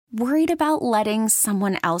Worried about letting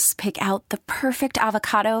someone else pick out the perfect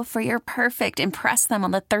avocado for your perfect impress them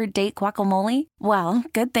on the third date guacamole? Well,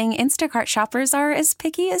 good thing Instacart shoppers are as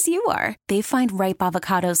picky as you are. They find ripe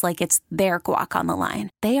avocados like it's their guac on the line.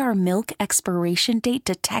 They are milk expiration date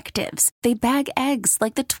detectives. They bag eggs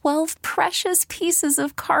like the 12 precious pieces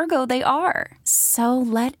of cargo they are. So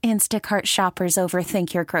let Instacart shoppers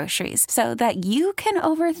overthink your groceries so that you can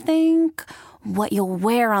overthink what you'll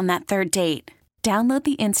wear on that third date. Download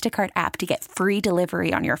the Instacart app to get free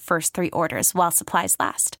delivery on your first 3 orders while supplies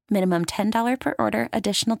last. Minimum $10 per order.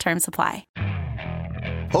 Additional terms apply.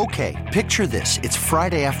 Okay, picture this. It's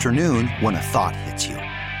Friday afternoon when a thought hits you.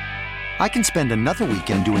 I can spend another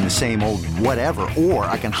weekend doing the same old whatever, or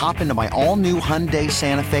I can hop into my all-new Hyundai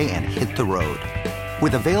Santa Fe and hit the road.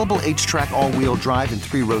 With available H-Track all-wheel drive and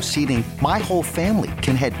 3-row seating, my whole family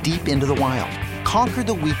can head deep into the wild. Conquer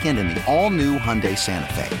the weekend in the all-new Hyundai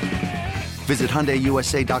Santa Fe. Visit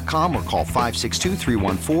HyundaiUSA.com or call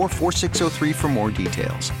 562-314-4603 for more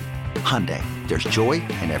details. Hyundai, there's joy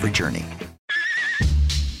in every journey.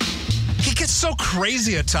 He gets so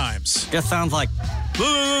crazy at times. Just sounds like... You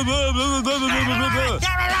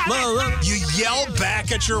yell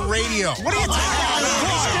back at your radio. What are you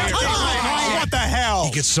talking about? What the hell?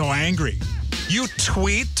 He gets so angry. You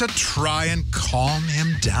tweet to try and calm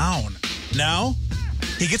him down. Now,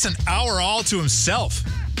 he gets an hour all to himself.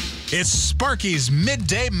 It's Sparky's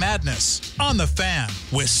Midday Madness on The Fan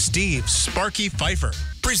with Steve Sparky Pfeiffer.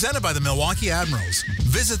 Presented by the Milwaukee Admirals.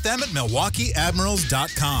 Visit them at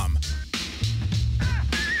MilwaukeeAdmirals.com.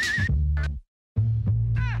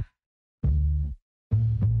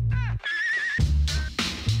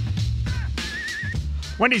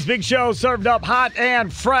 Wendy's Big Show served up hot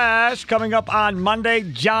and fresh. Coming up on Monday,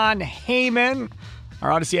 Jon Heyman,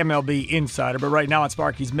 our Odyssey MLB insider. But right now on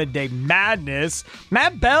Sparky's Midday Madness,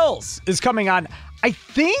 Matt Bells is coming on. I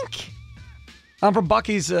think from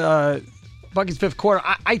Bucky's fifth quarter.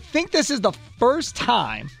 I think this is the first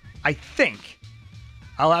time. I think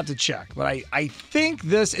I'll have to check, but I think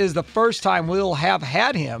this is the first time we'll have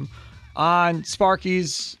had him on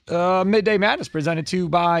Sparky's Midday Madness, presented to you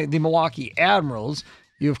by the Milwaukee Admirals.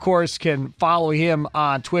 You, of course, can follow him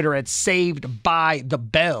on Twitter at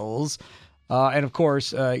SavedByTheBells. And, of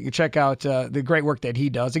course, you can check out the great work that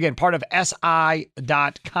he does. Again, part of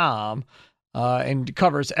SI.com and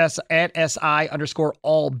covers at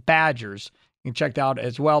SI_all-Badgers. You can check that out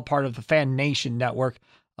as well, part of the Fan Nation network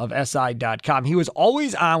of SI.com. He was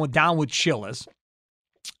always on with Down with Chillis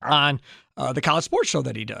on the college sports show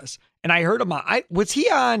that he does. And I heard him on, was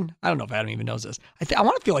he on, I don't know if Adam even knows this. I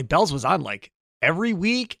want to feel like Bells was on like every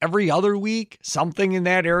week, every other week, something in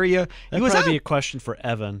that area. That'd probably be a question for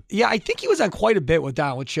Evan. Yeah, I think he was on quite a bit with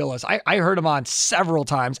Down with Chillis. I heard him on several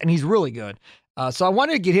times, and he's really good. So I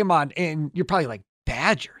wanted to get him on, and you're probably like,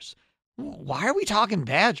 Badgers? Why are we talking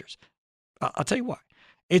Badgers? I'll tell you why.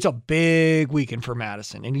 It's a big weekend for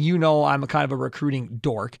Madison, and you know I'm a kind of a recruiting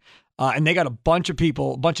dork. And they got a bunch of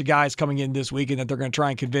guys coming in this weekend that they're going to try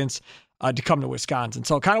and convince to come to Wisconsin.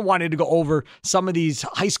 So I kind of wanted to go over some of these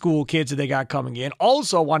high school kids that they got coming in.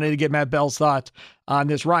 Also wanted to get Matt Bell's thoughts on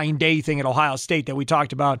this Ryan Day thing at Ohio State that we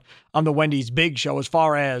talked about on the Wendy's Big Show as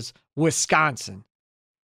far as Wisconsin.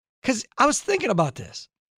 Because I was thinking about this.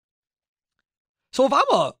 So if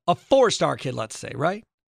I'm a 4-star kid, let's say, right?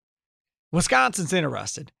 Wisconsin's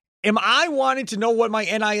interested. Am I wanting to know what my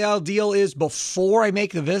NIL deal is before I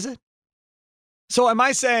make the visit? So am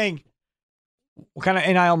I saying, what kind of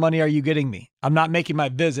NIL money are you getting me? I'm not making my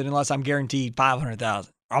visit unless I'm guaranteed $500,000.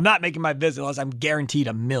 Or I'm not making my visit unless I'm guaranteed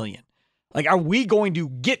 $1 million. Like, are we going to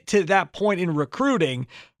get to that point in recruiting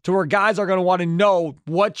to where guys are going to want to know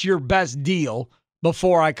what's your best deal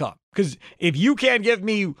before I come? Because if you can't give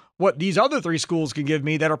me what these other 3 schools can give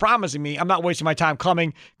me that are promising me, I'm not wasting my time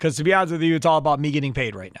coming, because to be honest with you, it's all about me getting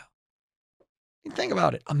paid right now. Think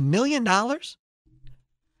about it. $1 million? AR.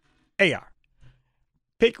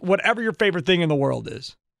 Pick whatever your favorite thing in the world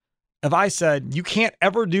is. If I said, you can't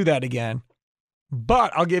ever do that again,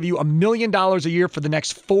 but I'll give you $1 million a year for the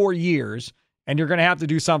next 4 years, and you're going to have to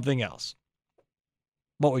do something else,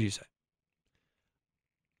 what would you say?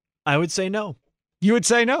 I would say no. You would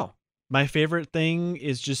say no. My favorite thing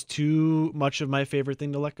is just too much of my favorite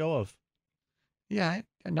thing to let go of. Yeah,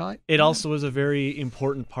 it also is a very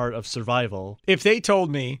important part of survival. If they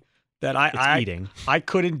told me that eating, I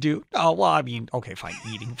couldn't do. Oh well, I mean, okay, fine,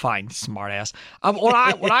 eating, fine, smart ass. What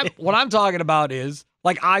I'm talking about is,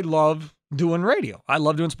 like, I love doing radio. I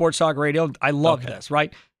love doing sports talk radio. I love this,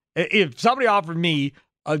 right? If somebody offered me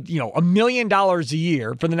 $1 million a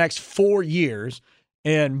year for the next 4 years,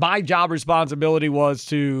 and my job responsibility was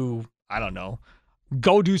to, I don't know,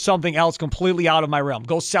 go do something else completely out of my realm.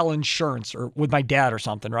 Go sell insurance or with my dad or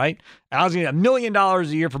something, right? I was going to get $1 million a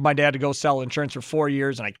year for my dad to go sell insurance for 4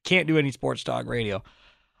 years, and I can't do any sports talk radio.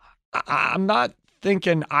 I'm not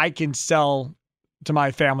thinking I can sell to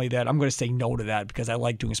my family that I'm going to say no to that because I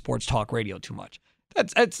like doing sports talk radio too much.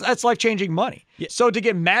 That's like changing money. Yeah. So to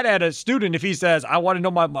get mad at a student if he says, I want to know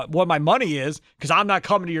what my money is because I'm not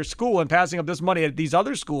coming to your school and passing up this money at these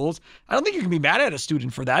other schools, I don't think you can be mad at a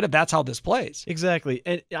student for that if that's how this plays. Exactly.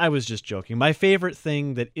 And I was just joking. My favorite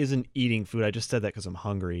thing that isn't eating food, I just said that because I'm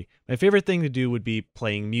hungry. My favorite thing to do would be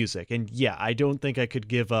playing music. And yeah, I don't think I could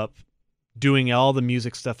give up doing all the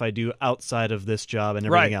music stuff I do outside of this job and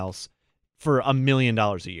everything else for $1 million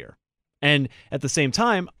a year. And at the same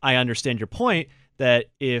time, I understand your point that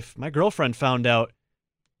if my girlfriend found out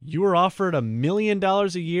you were offered $1 million a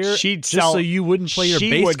year so you wouldn't play your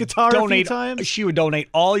bass guitar a few times? She would donate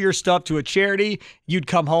all your stuff to a charity. You'd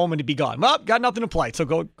come home and it'd be gone. Well, got nothing to play, so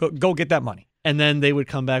go get that money. And then they would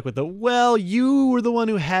come back with well, you were the one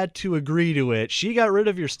who had to agree to it. She got rid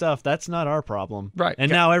of your stuff. That's not our problem. Right.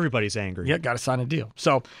 And now everybody's angry. Yeah, got to sign a deal.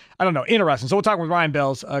 So, I don't know. Interesting. So we'll talk with Ryan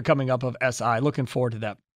Bells coming up of SI. Looking forward to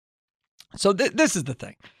that. So this is the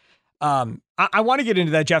thing. I want to get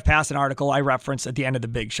into that Jeff Passan article I referenced at the end of the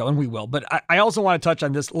big show, and we will. But I also want to touch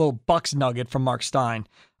on this little Bucks nugget from Mark Stein,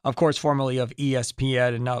 of course, formerly of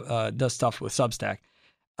ESPN and now does stuff with Substack.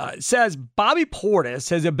 It says Bobby Portis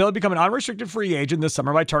has the ability to become an unrestricted free agent this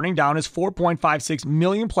summer by turning down his $4.56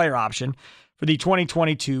 million player option for the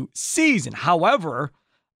 2022 season. However,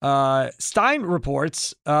 Stein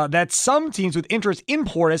reports that some teams with interest in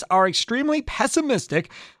Portis are extremely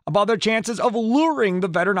pessimistic about their chances of luring the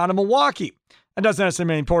veteran out of Milwaukee. That doesn't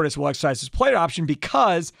necessarily mean Portis will exercise his player option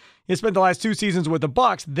because he spent the last 2 seasons with the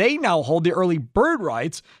Bucks. They now hold the early bird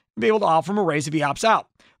rights and be able to offer him a raise if he opts out.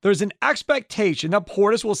 There's an expectation that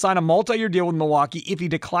Portis will sign a multi-year deal with Milwaukee if he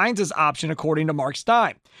declines his option, according to Mark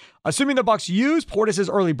Stein. Assuming the Bucks use Portis'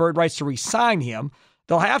 early bird rights to re-sign him,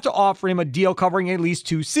 they'll have to offer him a deal covering at least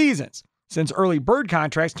 2 seasons, since early bird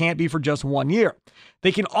contracts can't be for just 1 year.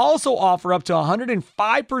 They can also offer up to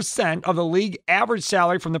 105% of the league average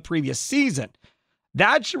salary from the previous season.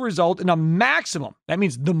 That should result in a maximum. That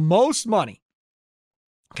means the most money.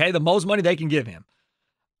 Okay, the most money they can give him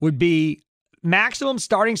would be maximum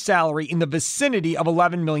starting salary in the vicinity of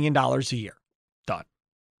 $11 million a year.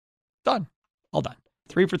 Done. All done.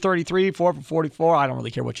 3 for 33, 4 for 44. I don't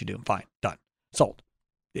really care what you do. Fine. Done. Sold.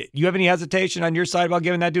 You have any hesitation on your side about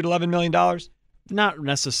giving that dude $11 million? Not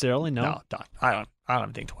necessarily, no. No, done. I don't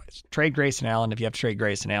even think twice. Trade Grayson Allen if you have to trade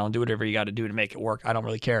Grayson Allen. Do whatever you got to do to make it work. I don't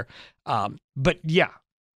really care. But yeah.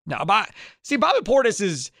 Now, Bobby Portis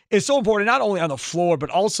is so important, not only on the floor, but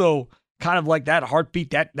also kind of like that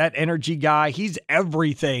heartbeat, that energy guy. He's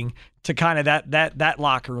everything to kind of that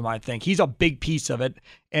locker room, I think. He's a big piece of it.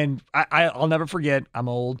 And I'll never forget, I'm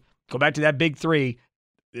old. Go back to that big 3.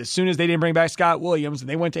 As soon as they didn't bring back Scott Williams and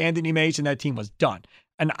they went to Anthony Mason, that team was done.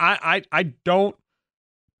 And I don't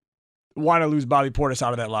want to lose Bobby Portis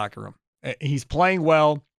out of that locker room. He's playing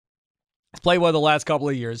well. He's played well the last couple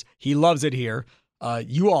of years. He loves it here.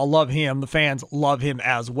 You all love him. The fans love him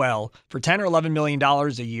as well. For $10 or $11 million a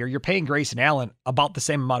year, you're paying Grayson Allen about the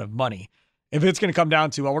same amount of money. If it's going to come down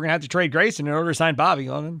to, well, we're going to have to trade Grayson in order to sign Bobby,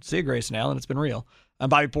 well, then see you, Grayson Allen. It's been real. And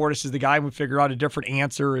Bobby Portis is the guy who would figure out a different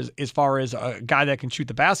answer as far as a guy that can shoot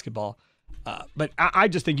the basketball. But I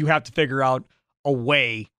just think you have to figure out a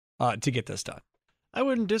way to get this done. I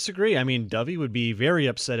wouldn't disagree. I mean, Dovey would be very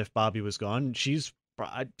upset if Bobby was gone. He's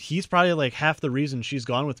probably like half the reason she's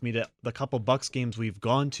gone with me to the couple Bucks games we've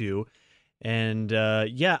gone to. And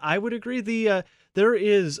yeah, I would agree. There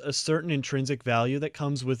is a certain intrinsic value that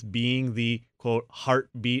comes with being the, quote,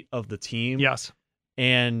 heartbeat of the team. Yes.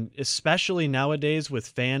 And especially nowadays with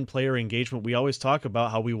fan-player engagement, we always talk about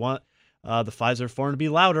how we want the Fiserv Forum to be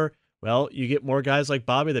louder. Well, you get more guys like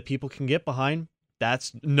Bobby that people can get behind.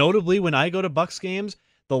 That's notably when I go to Bucks games,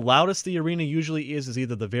 the loudest the arena usually is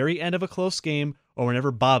either the very end of a close game or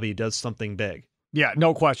whenever Bobby does something big. Yeah,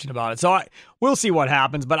 no question about it. So we'll see what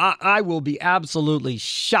happens, but I will be absolutely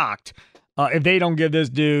shocked if they don't give this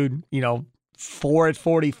dude, 4 at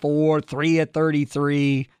 44, 3 at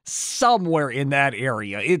 33, somewhere in that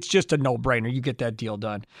area. It's just a no-brainer. You get that deal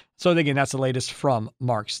done. So again, that's the latest from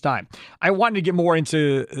Mark Stein. I wanted to get more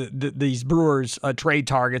into these Brewers trade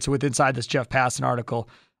targets with inside this Jeff Passan article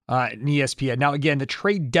in ESPN. Now, again, the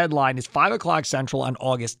trade deadline is 5 o'clock Central on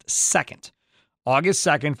August 2nd. August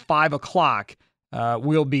 2nd, 5 o'clock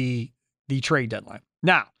will be the trade deadline.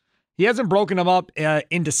 Now, he hasn't broken them up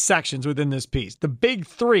into sections within this piece. The big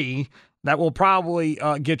 3 that will probably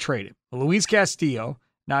get traded. Luis Castillo.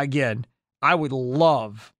 Now, again, I would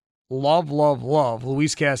love love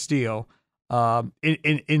Luis Castillo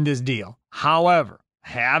in this deal. However,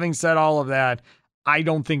 having said all of that, I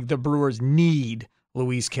don't think the Brewers need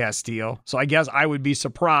Luis Castillo. So I guess I would be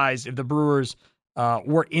surprised if the Brewers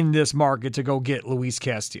were in this market to go get Luis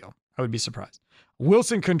Castillo. I would be surprised.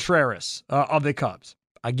 Wilson Contreras of the Cubs.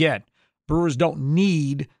 Again, Brewers don't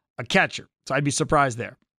need a catcher, so I'd be surprised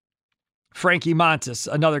there. Frankie Montas,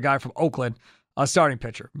 another guy from Oakland, a starting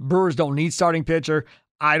pitcher. Brewers don't need starting pitcher.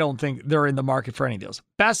 I don't think they're in the market for any of those.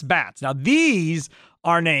 Best bats. Now, these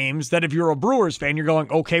are names that if you're a Brewers fan, you're going,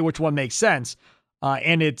 okay, which one makes sense?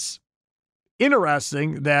 And it's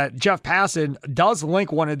interesting that Jeff Passan does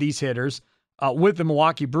link one of these hitters with the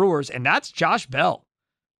Milwaukee Brewers, and that's Josh Bell.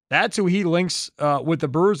 That's who he links with the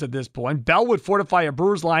Brewers at this point. Bell would fortify a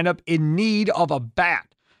Brewers lineup in need of a bat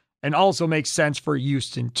and also makes sense for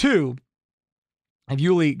Houston, too, if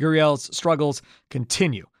Yuli Gurriel's struggles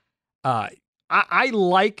continue. I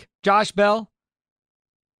like Josh Bell,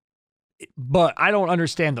 but I don't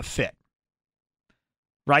understand the fit,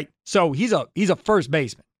 right? So he's a first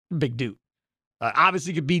baseman, big dude.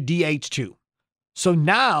 Obviously could be DH too. So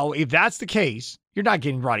now, if that's the case, you're not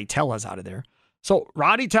getting Roddy Tellez out of there. So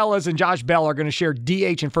Roddy Tellez and Josh Bell are going to share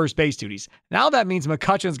DH and first base duties. Now that means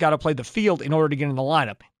McCutchen's got to play the field in order to get in the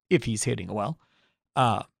lineup, if he's hitting well.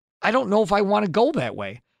 I don't know if I want to go that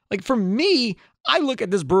way. Like for me, I look at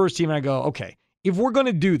this Brewers team and I go, okay, if we're going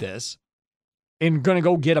to do this and going to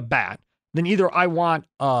go get a bat, then either I want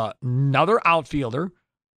another outfielder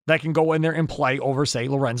that can go in there and play over, say,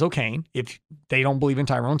 Lorenzo Cain, if they don't believe in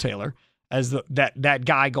Tyrone Taylor as that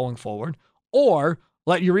guy going forward, or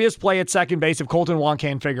let Urias play at second base if Colton Wong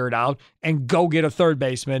can't figure it out, and go get a third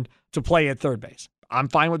baseman to play at third base. I'm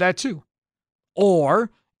fine with that too. Or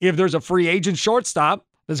if there's a free agent shortstop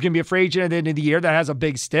that's going to be a free agent at the end of the year that has a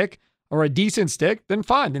big stick or a decent stick, then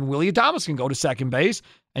fine. Then Willie Adames can go to second base,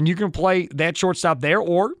 and you can play that shortstop there,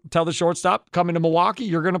 or tell the shortstop, come into Milwaukee,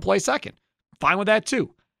 you're going to play second. Fine with that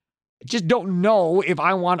too. I just don't know if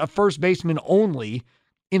I want a first baseman only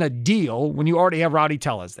in a deal when you already have Roddy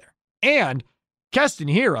Tellez there. And Keston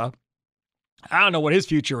Hiura, I don't know what his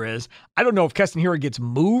future is. I don't know if Keston Hiura gets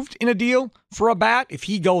moved in a deal for a bat. If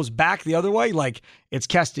he goes back the other way, like it's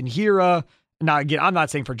Keston Hiura. Now, again, I'm not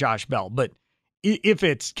saying for Josh Bell, but if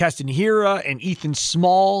it's Keston Hiura and Ethan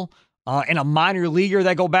Small and a minor leaguer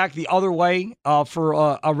that go back the other way for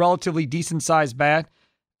a relatively decent-sized bat.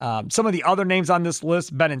 Some of the other names on this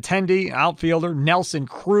list, Benintendi, outfielder, Nelson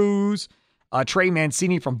Cruz, Trey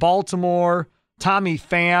Mancini from Baltimore, Tommy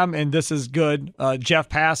Pham, and this is good, Jeff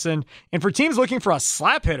Passan. And for teams looking for a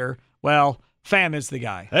slap hitter, well, Pham is the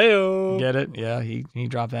guy. Hey-o. Get it? Yeah, he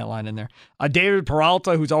dropped that line in there. David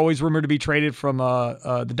Peralta, who's always rumored to be traded from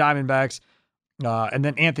the Diamondbacks. And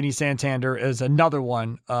then Anthony Santander is another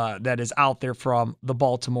one that is out there from the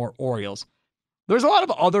Baltimore Orioles. There's a lot of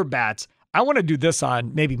other bats. I want to do this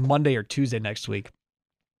on maybe Monday or Tuesday next week.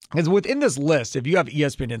 Because within this list, if you have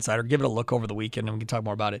ESPN Insider, give it a look over the weekend and we can talk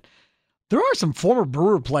more about it. There are some former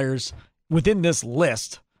Brewer players within this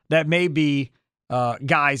list that may be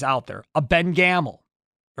guys out there. A Ben Gamel,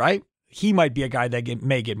 right? He might be a guy that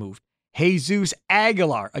may get moved. Jesus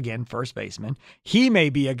Aguilar, again, first baseman. He may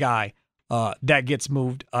be a guy that gets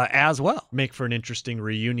moved as well. Make for an interesting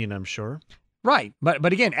reunion, I'm sure. Right.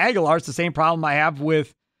 But again, Aguilar's the same problem I have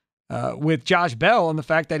with Josh Bell and the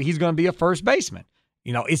fact that he's going to be a first baseman.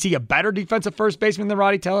 You know, is he a better defensive first baseman than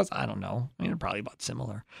Roddy Tellez? I don't know. I mean, they're probably about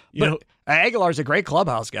similar. But Aguilar's a great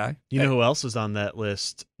clubhouse guy. You know who else is on that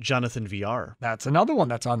list? Jonathan VR. That's another one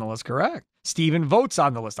that's on the list, correct. Stephen Vogt's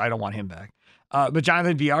on the list. I don't want him back. But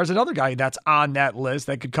Jonathan VR is another guy that's on that list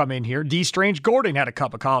that could come in here. D. Strange Gordon had a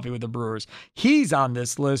cup of coffee with the Brewers. He's on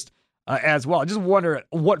this list as well. I just wonder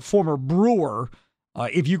what former Brewer,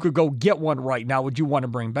 if you could go get one right now, would you want to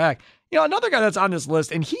bring back? You know, another guy that's on this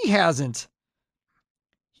list, and he hasn't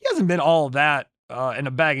been all that in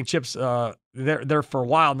a bag of chips there for a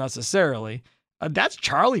while necessarily. That's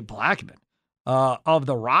Charlie Blackmon of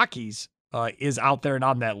the Rockies is out there and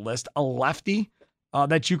on that list. A lefty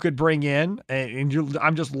that you could bring in. And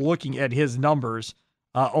I'm just looking at his numbers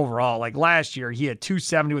overall. Like last year, he had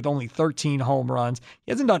 270 with only 13 home runs.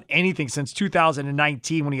 He hasn't done anything since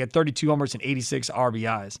 2019 when he had 32 homers and 86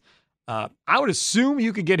 RBIs. I would assume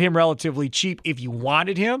you could get him relatively cheap if you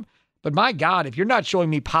wanted him. But my God, if you're not showing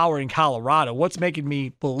me power in Colorado, what's making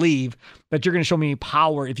me believe that you're going to show me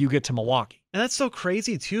power if you get to Milwaukee? And that's so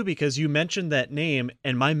crazy, too, because you mentioned that name,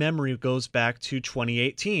 and my memory goes back to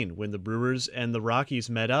 2018 when the Brewers and the Rockies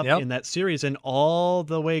met up in that series. And all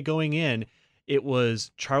the way going in, it was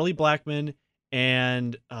Charlie Blackmon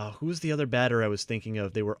and who's the other batter I was thinking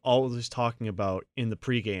of? They were always talking about in the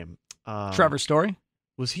pregame. Trevor Story?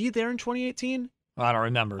 Was he there in 2018? I don't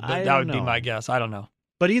remember. I That don't would be know. my guess. I don't know.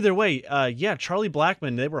 But either way, Charlie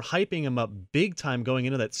Blackmon, they were hyping him up big time going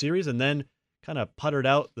into that series, and then kind of puttered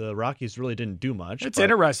out. The Rockies really didn't do much. It's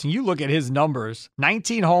interesting. You look at his numbers,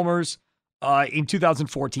 19 homers in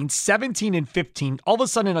 2014, 17 and 15. All of a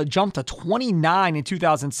sudden, a jump to 29 in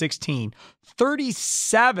 2016,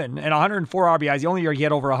 37 and 104 RBIs. The only year he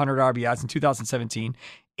had over 100 RBIs in 2017.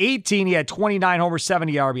 18, he had 29 homers,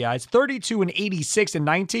 70 RBIs. 32 and 86 in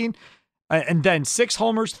 19. And then 6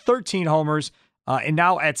 homers, 13 homers, and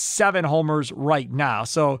now at 7 homers right now.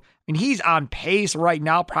 So, I mean, he's on pace right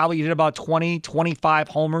now, probably hit about 20, 25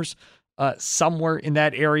 homers, somewhere in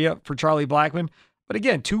that area for Charlie Blackmon. But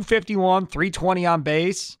again, 251, 320 on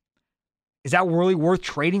base. Is that really worth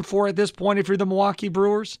trading for at this point if you're the Milwaukee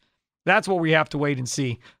Brewers? That's what we have to wait and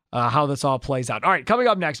see how this all plays out. All right, coming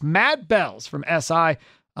up next, Matt Bells from SI.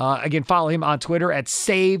 Again, follow him on Twitter at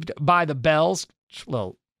Saved by the Bells.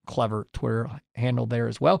 Little clever Twitter handle there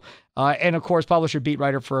as well. And of course, publisher beat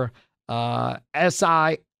writer for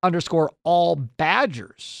SI_all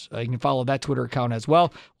Badgers. You can follow that Twitter account as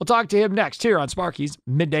well. We'll talk to him next here on Sparky's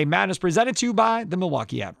Midday Madness, presented to you by the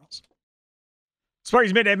Milwaukee Admirals.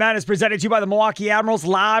 Sparky's Midday Madness presented to you by the Milwaukee Admirals,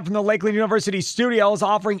 live from the Lakeland University studios,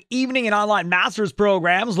 offering evening and online master's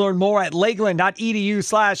programs. Learn more at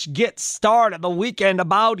lakeland.edu/get started. The weekend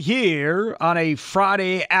about here on a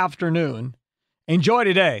Friday afternoon. Enjoy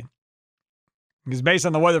today, because based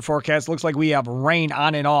on the weather forecast, it looks like we have rain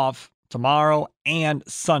on and off tomorrow and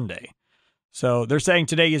Sunday. So they're saying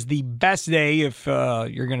today is the best day if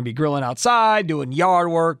you're going to be grilling outside, doing yard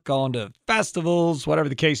work, going to festivals, whatever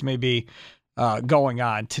the case may be going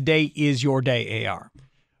on. Today is your day, AR.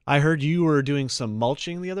 I heard you were doing some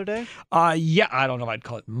mulching the other day. Yeah, I don't know if I'd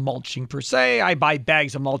call it mulching per se. I buy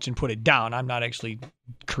bags of mulch and put it down. I'm not actually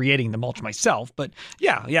creating the mulch myself, but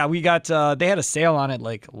yeah, we got, they had a sale on it,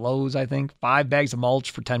 like Lowe's, I think, 5 bags of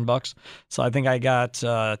mulch for $10. So I think I got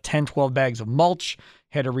 10, 12 bags of mulch,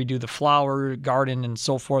 had to redo the flower garden and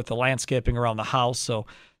so forth, the landscaping around the house. So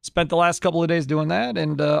spent the last couple of days doing that,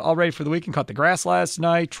 and all ready for the weekend. Cut the grass last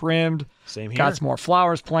night, trimmed. Same here. Got some more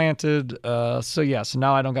flowers planted. So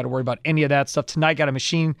now I don't got to worry about any of that stuff. Tonight got a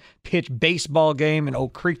machine pitch baseball game in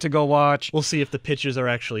Oak Creek to go watch. We'll see if the pitches are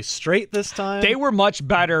actually straight this time. They were much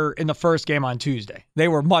better in the first game on Tuesday. They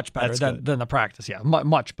were much better than the practice. Yeah,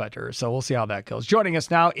 much better. So we'll see how that goes. Joining us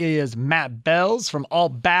now is Matt Bells from All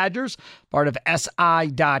Badgers, part of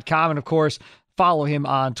SI.com, and of course, follow him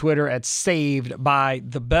on Twitter at Saved by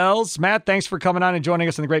the Bells. Matt, thanks for coming on and joining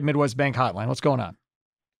us on the Great Midwest Bank Hotline. What's going on?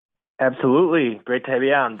 Absolutely. Great to have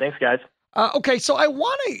you on. Thanks, guys. Okay, so I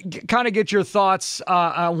want to kind of get your thoughts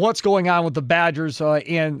on what's going on with the Badgers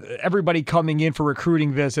and everybody coming in for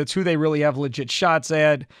recruiting visits, who they really have legit shots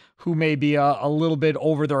at, who may be a little bit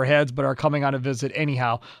over their heads but are coming on a visit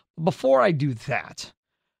anyhow. Before I do that,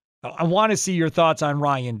 I want to see your thoughts on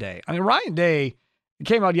Ryan Day. I mean, Ryan Day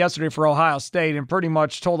came out yesterday for Ohio State and pretty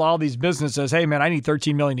much told all these businesses, hey, man, I need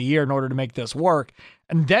 $13 million a year in order to make this work.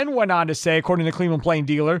 And then went on to say, according to Cleveland Plain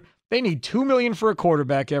Dealer, they need $2 million for a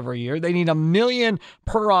quarterback every year. They need $1 million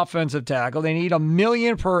per offensive tackle. They need $1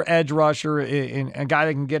 million per edge rusher, a guy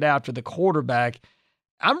that can get after the quarterback.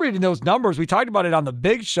 I'm reading those numbers. We talked about it on the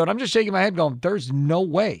Big Show, and I'm just shaking my head going, there's no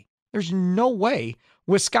way. There's no way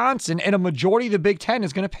Wisconsin and a majority of the Big Ten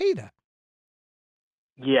is going to pay that.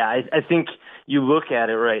 Yeah, I think you look at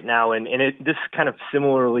it right now, and this kind of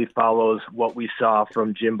similarly follows what we saw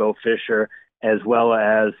from Jimbo Fisher as well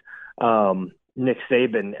as Nick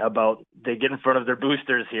Saban about they get in front of their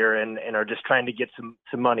boosters here and are just trying to get some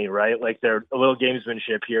money, right? Like they're a little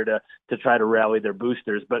gamesmanship here to try to rally their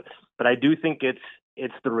boosters. But I do think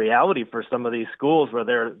it's the reality for some of these schools where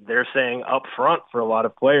they're saying up front for a lot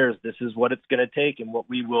of players, this is what it's going to take and what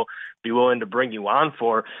we will be willing to bring you on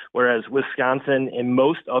for. Whereas Wisconsin and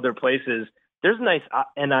most other places, there's nice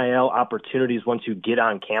NIL opportunities once you get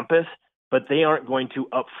on campus, but they aren't going to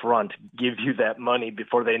up front give you that money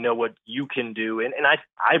before they know what you can do. And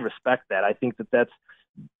I respect that. I think that's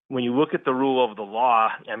when you look at the rule of the law,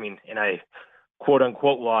 I mean, and I quote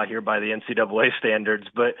unquote law here by the NCAA standards,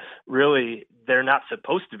 but really they're not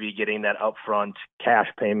supposed to be getting that upfront cash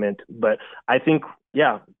payment. But I think,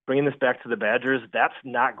 bringing this back to the Badgers, that's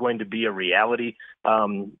not going to be a reality.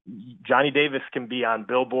 Johnny Davis can be on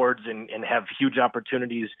billboards and have huge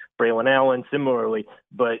opportunities, Braylon Allen similarly,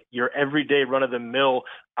 but your everyday run-of-the-mill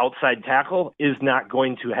outside tackle is not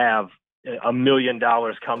going to have $1 million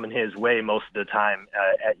coming his way most of the time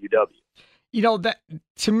at UW. You know, that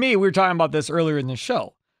to me, we were talking about this earlier in the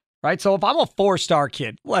show, right? So if I'm a 4-star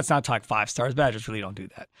kid, let's not talk 5 stars. Badgers really don't do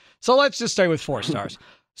that. So let's just stay with 4 stars.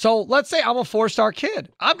 So let's say I'm a 4-star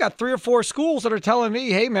kid. I've got 3 or 4 schools that are telling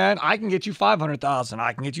me, hey, man, I can get you $500,000.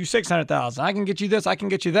 I can get you $600,000. I can get you this. I can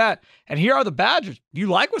get you that. And here are the Badgers. You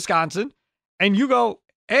like Wisconsin. And you go,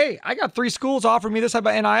 hey, I got 3 schools offering me this type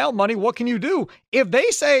of NIL money. What can you do? If they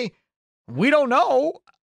say, we don't know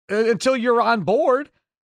until you're on board,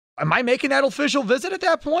 am I making that official visit at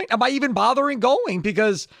that point? Am I even bothering going?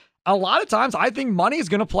 Because a lot of times I think money is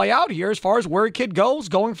going to play out here as far as where a kid goes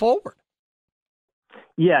going forward.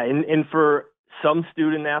 Yeah, and for some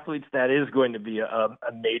student athletes, that is going to be a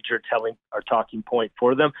major telling or talking point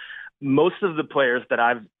for them. Most of the players that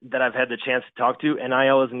I've had the chance to talk to,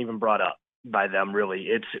 NIL isn't even brought up by them, really.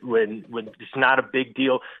 It's when it's not a big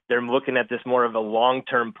deal. They're looking at this more of a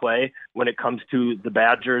long-term play when it comes to the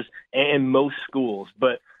Badgers and most schools.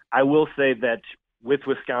 But I will say that with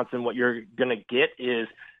Wisconsin, what you're going to get is,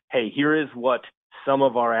 hey, here is what some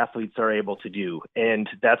of our athletes are able to do. And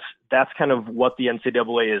that's kind of what the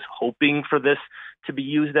NCAA is hoping for this to be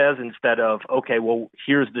used as, instead of, okay, well,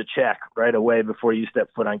 here's the check right away before you step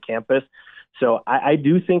foot on campus. So I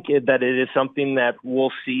do think that it is something that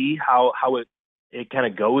we'll see how it kind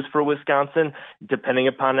of goes for Wisconsin, depending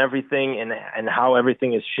upon everything and how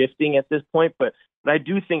everything is shifting at this point. But I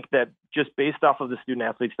do think that just based off of the student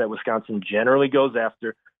athletes that Wisconsin generally goes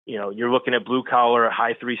after, you're looking at blue collar,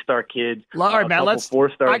 high 3-star kids. All right, man,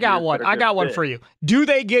 4-star. I got one for you. Do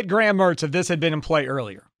they get Graham Mertz if this had been in play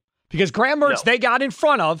earlier? Because Graham Mertz, They got in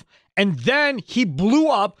front of, and then he blew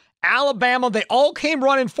up. Alabama, they all came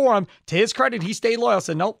running for him. To his credit, he stayed loyal.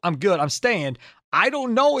 Said, nope, I'm good. I'm staying. I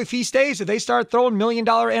don't know if he stays if they start throwing $1 million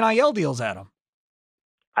NIL deals at him.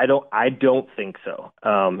 I don't think so.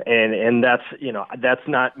 And that's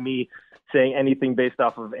not me saying anything based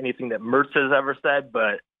off of anything that Mertz has ever said,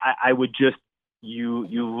 but I would just, you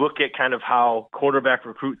look at kind of how quarterback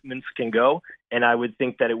recruitments can go, and I would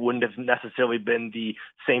think that it wouldn't have necessarily been the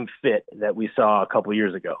same fit that we saw a couple of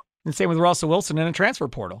years ago. And same with Russell Wilson in a transfer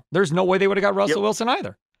portal. There's no way they would have got Russell Wilson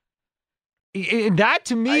either. And that,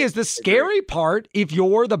 to me, is the scary part if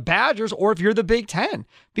you're the Badgers or if you're the Big Ten.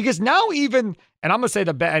 Because now even, and I'm going to say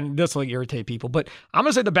and this will irritate people, but I'm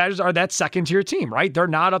going to say the Badgers are that second-tier team, right? They're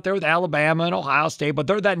not up there with Alabama and Ohio State, but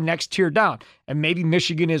they're that next tier down. And maybe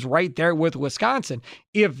Michigan is right there with Wisconsin.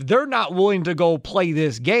 If they're not willing to go play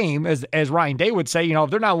this game, as Ryan Day would say, if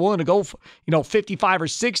they're not willing to go, 55 or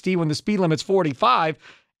 60 when the speed limit's 45,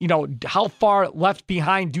 how far left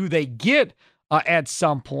behind do they get at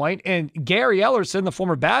some point? And Gary Ellerson, the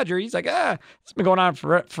former Badger, he's like, it's been going on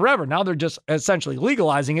forever. Now they're just essentially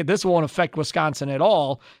legalizing it. This won't affect Wisconsin at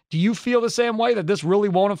all. Do you feel the same way, that this really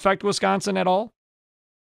won't affect Wisconsin at all?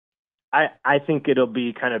 I think it'll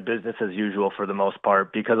be kind of business as usual for the most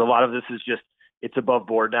part, because a lot of this is just, it's above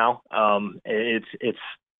board now. It's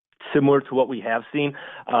similar to what we have seen.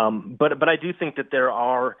 But I do think that there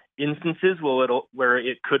are instances where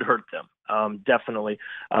it could hurt them. Definitely.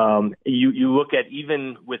 You look at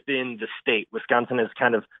even within the state, Wisconsin has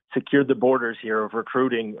kind of secured the borders here of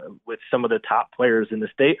recruiting with some of the top players in the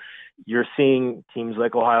state. You're seeing teams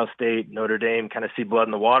like Ohio State, Notre Dame kind of see blood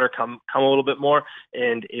in the water, come a little bit more.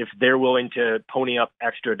 And if they're willing to pony up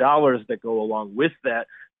extra dollars that go along with that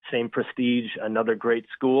same prestige, another great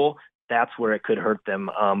school, that's where it could hurt them.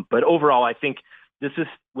 But overall, I think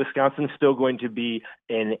Wisconsin's still going to be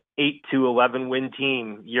an 8-11 win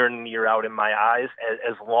team year in and year out in my eyes,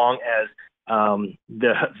 as long as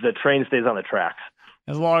the train stays on the tracks.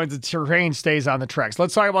 As long as the terrain stays on the tracks.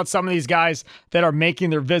 Let's talk about some of these guys that are making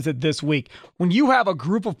their visit this week. When you have a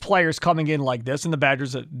group of players coming in like this, and the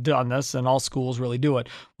Badgers have done this, and all schools really do it,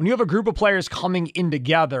 when you have a group of players coming in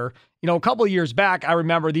together, a couple of years back, I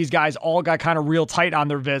remember these guys all got kind of real tight on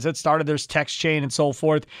their visits, started their text chain and so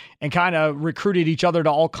forth, and kind of recruited each other to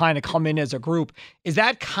all kind of come in as a group. Is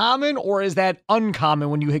that common, or is that uncommon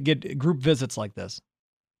when you get group visits like this?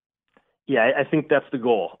 Yeah, I think that's the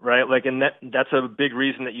goal, right? And that's a big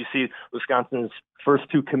reason that you see Wisconsin's first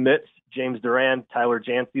 2 commits, James Duran, Tyler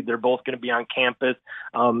Jancy, they're both going to be on campus.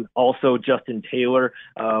 Also, Justin Taylor,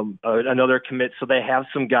 another commit. So they have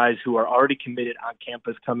some guys who are already committed on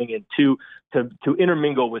campus coming in to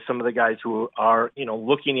intermingle with some of the guys who are,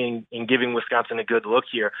 looking and giving Wisconsin a good look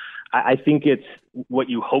here. I think it's what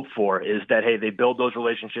you hope for is that, hey, they build those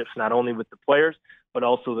relationships not only with the players, but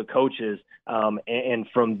also the coaches. And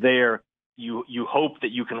from there, you hope that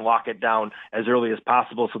you can lock it down as early as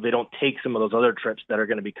possible so they don't take some of those other trips that are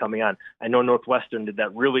going to be coming on. I know Northwestern did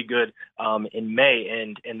that really good in May,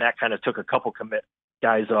 and that kind of took a couple commit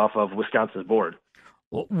guys off of Wisconsin's board.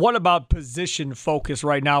 What about position focus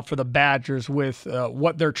right now for the Badgers with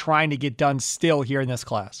what they're trying to get done still here in this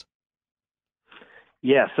class?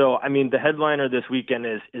 Yeah, so I mean, the headliner this weekend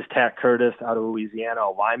is Tack Curtis out of Louisiana,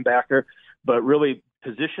 a linebacker. But really,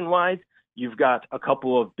 position-wise, you've got a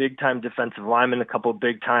couple of big-time defensive linemen, a couple of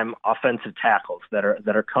big-time offensive tackles that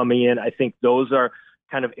are coming in. I think those are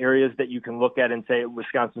kind of areas that you can look at and say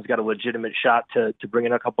Wisconsin's got a legitimate shot to bring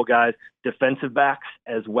in a couple guys. Defensive backs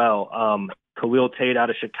as well. Khalil Tate out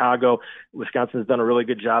of Chicago. Wisconsin's done a really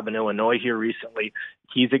good job in Illinois here recently.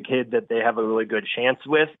 He's a kid that they have a really good chance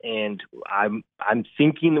with, and I'm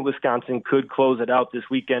thinking that Wisconsin could close it out this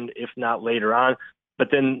weekend, if not later on. But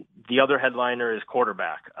then the other headliner is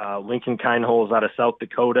quarterback. Lincoln Kienholz out of South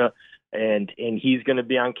Dakota, and he's going to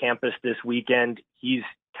be on campus this weekend. He's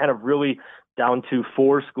kind of really down to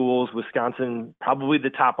 4 schools. Wisconsin, probably the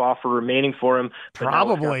top offer remaining for him.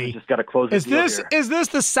 Probably. Just got to close is the deal this here. Is this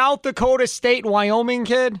the South Dakota State Wyoming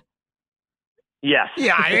kid? Yes.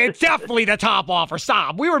 Yeah, it's definitely the top offer.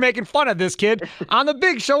 Stop. We were making fun of this kid on the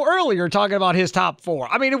big show earlier talking about his top 4.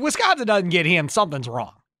 I mean, if Wisconsin doesn't get him, something's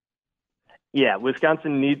wrong. Yeah,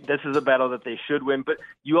 Wisconsin this is a battle that they should win. But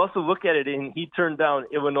you also look at it, and he turned down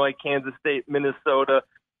Illinois, Kansas State, Minnesota,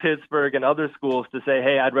 Pittsburgh, and other schools to say,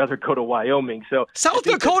 hey, I'd rather go to Wyoming. So South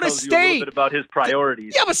Dakota State. A little bit about his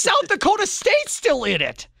priorities. Yeah, but South Dakota State's still in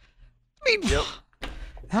it. I mean, yep.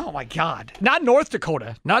 Oh my God! Not North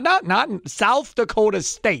Dakota, not South Dakota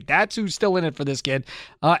State. That's who's still in it for this kid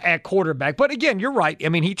at quarterback. But again, you're right. I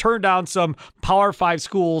mean, he turned down some Power 5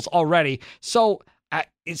 schools already. So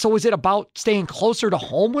is it about staying closer to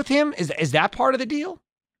home with him? Is that part of the deal?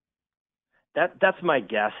 That's my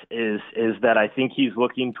guess. Is that I think he's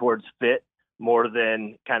looking towards fit more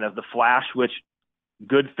than kind of the flash, which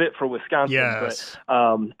good fit for Wisconsin. Yes. But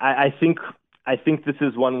I think this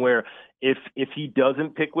is one where if he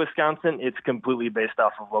doesn't pick Wisconsin, it's completely based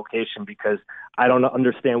off of location, because I don't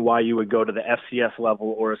understand why you would go to the FCS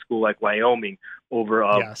level or a school like Wyoming over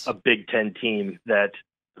a Big Ten team that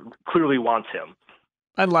clearly wants him.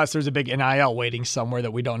 Unless there's a big NIL waiting somewhere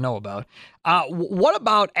that we don't know about. What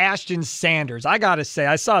about Ashton Sanders? I got to say,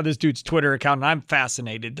 I saw this dude's Twitter account, and I'm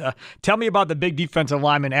fascinated. Tell me about the big defensive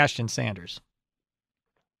lineman, Ashton Sanders.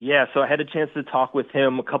 Yeah, so I had a chance to talk with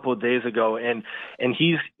him a couple of days ago, and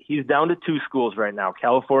he's down to 2 schools right now,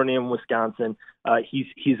 California and Wisconsin. He's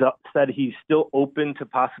said he's still open to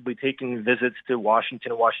possibly taking visits to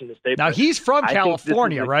Washington and Washington State. Now, he's from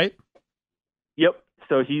California, right? Yep.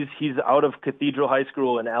 So he's out of Cathedral High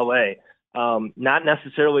School in L.A. Not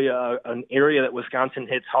necessarily an area that Wisconsin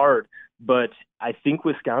hits hard, but I think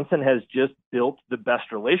Wisconsin has just built the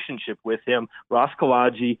best relationship with him. Ross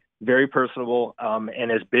Kalaji, very personable,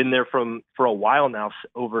 and has been there for a while now,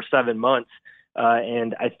 over 7 months.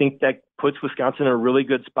 And I think that puts Wisconsin in a really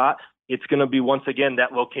good spot. It's going to be, once again,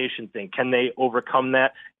 that location thing. Can they overcome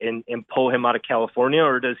that and pull him out of California,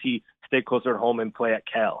 or does he stay closer to home and play at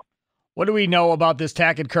Cal? What do we know about this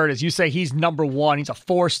Tackett Curtis? You say he's number 1. He's a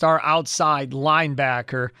 4-star outside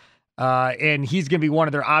linebacker, and he's going to be one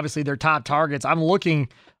of their top targets. I'm looking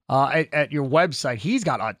at your website. He's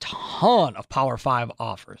got a ton of Power 5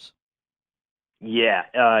 offers.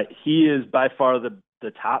 Yeah, he is by far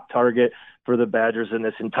the top target for the Badgers in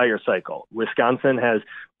this entire cycle. Wisconsin has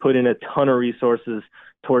put in a ton of resources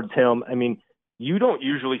towards him. I mean, you don't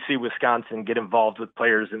usually see Wisconsin get involved with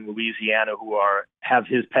players in Louisiana who have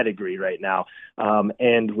his pedigree right now.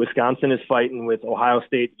 And Wisconsin is fighting with Ohio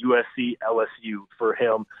State, USC, LSU for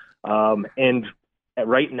him. And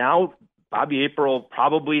right now, Bobby April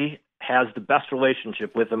probably has the best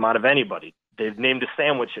relationship with him out of anybody. They've named a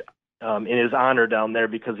sandwich in his honor down there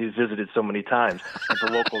because he's visited so many times at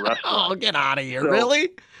the local restaurant. Oh, get out of here. So, really?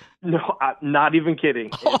 No, I'm not even kidding.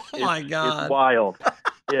 My God. It's wild.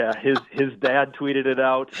 Yeah, his dad tweeted it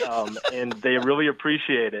out, and they really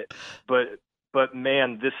appreciate it. But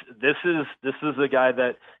man, this is a guy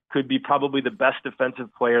that could be probably the best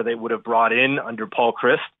defensive player they would have brought in under Paul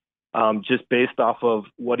Chryst, just based off of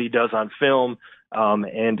what he does on film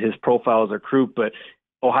and his profile as a recruit. But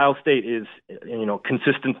Ohio State is,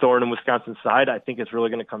 consistent thorn in Wisconsin's side. I think it's really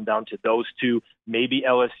going to come down to those two, maybe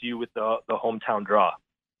LSU with the hometown draw.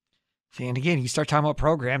 See, and again, you start talking about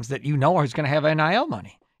programs that are going to have NIL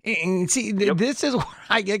money. And see, This is where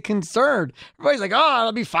I get concerned. Everybody's like, oh,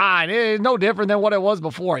 it'll be fine. It's no different than what it was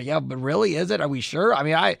before. Yeah, but really, is it? Are we sure? I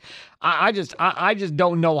mean, I just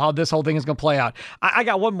don't know how this whole thing is going to play out. I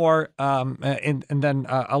got one more, and then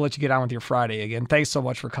I'll let you get on with your Friday again. Thanks so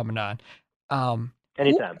much for coming on.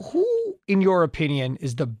 Anytime. Who, in your opinion,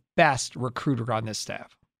 is the best recruiter on this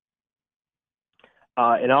staff?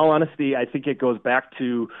 In all honesty, I think it goes back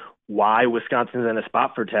to why Wisconsin's in a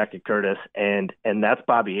spot for Tackett Curtis, and that's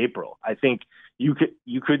Bobby April. I think you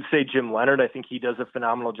could say Jim Leonard. I think he does a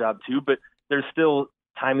phenomenal job too, but there's still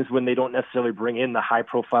times when they don't necessarily bring in the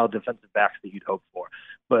high-profile defensive backs that you'd hope for.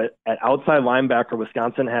 But at outside linebacker,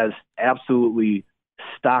 Wisconsin has absolutely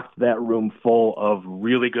stocked that room full of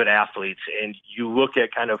really good athletes. And you look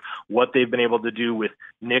at kind of what they've been able to do with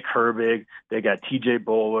Nick Herbig. They got TJ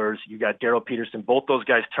Bowlers. You got Daryl Peterson. Both those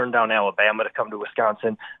guys turned down Alabama to come to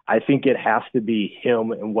Wisconsin. I think it has to be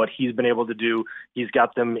him and what he's been able to do. He's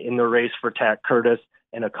got them in the race for Tack Curtis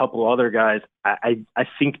and a couple other guys. I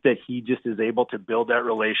think that he just is able to build that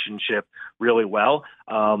relationship really well.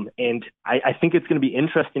 And I think it's going to be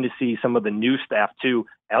interesting to see some of the new staff too.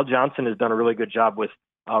 Al Johnson has done a really good job with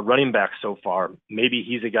running backs so far. Maybe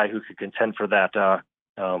he's a guy who could contend for that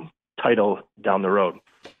title down the road.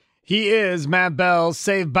 He is Matt Bells,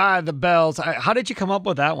 Saved by the Bells. How did you come up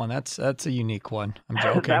with that one? That's a unique one. I'm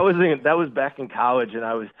joking. that was back in college, and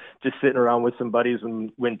I was just sitting around with some buddies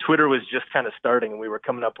when Twitter was just kind of starting, and we were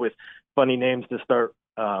coming up with funny names to start.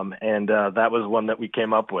 And that was one that we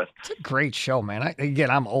came up with. It's a great show, man.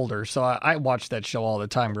 I'm older, so I watched that show all the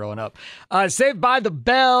time growing up. Saved by the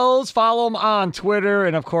Bells. Follow him on Twitter.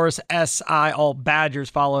 And, of course, SI All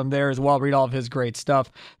Badgers. Follow him there as well. Read all of his great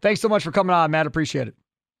stuff. Thanks so much for coming on, Matt. Appreciate it.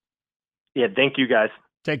 Yeah, thank you, guys.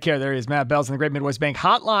 Take care. There he is, Matt Bells, in the Great Midwest Bank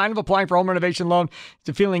hotline of applying for home renovation loan.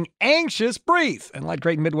 To feeling anxious, breathe and let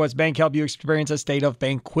Great Midwest Bank help you experience a state of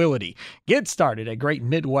tranquility. Get started at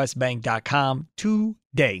greatmidwestbank.com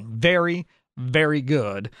today. Very, very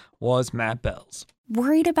good was Matt Bells.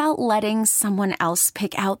 Worried about letting someone else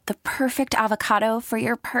pick out the perfect avocado for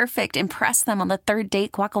your perfect impress them on the third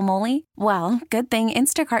date guacamole? Well, good thing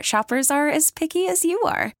Instacart shoppers are as picky as you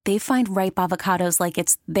are. They find ripe avocados like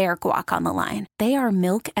it's their guac on the line. They are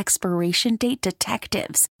milk expiration date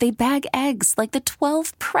detectives. They bag eggs like the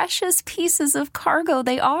 12 precious pieces of cargo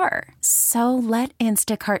they are. So let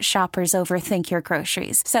Instacart shoppers overthink your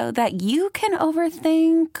groceries so that you can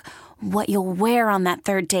overthink what you'll wear on that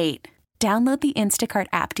third date. Download the Instacart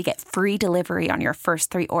app to get free delivery on your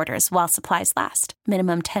first 3 orders while supplies last.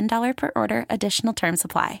 Minimum $10 per order. Additional terms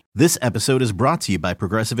apply. This episode is brought to you by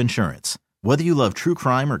Progressive Insurance. Whether you love true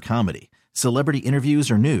crime or comedy, celebrity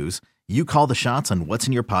interviews or news, you call the shots on what's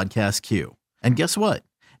in your podcast queue. And guess what?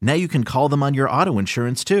 Now you can call them on your auto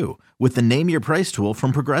insurance too with the Name Your Price tool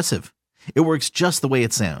from Progressive. It works just the way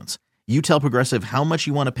it sounds. You tell Progressive how much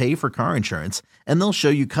you want to pay for car insurance, and they'll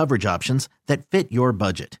show you coverage options that fit your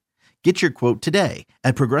budget. Get your quote today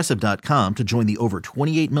at Progressive.com to join the over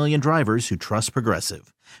 28 million drivers who trust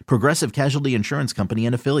Progressive. Progressive Casualty Insurance Company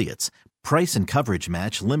and Affiliates. Price and coverage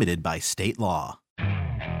match limited by state law.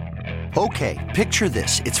 Okay, picture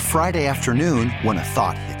this. It's Friday afternoon when a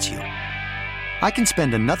thought hits you. I can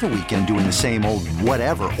spend another weekend doing the same old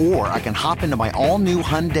whatever, or I can hop into my all-new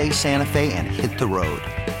Hyundai Santa Fe and hit the road.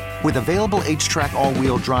 With available H-Track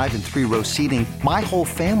all-wheel drive and 3-row seating, my whole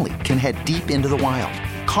family can head deep into the wild.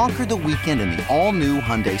 Conquer the weekend in the all-new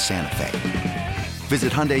Hyundai Santa Fe.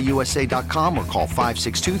 Visit HyundaiUSA.com or call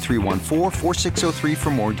 562-314-4603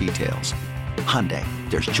 for more details. Hyundai,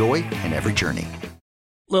 there's joy in every journey.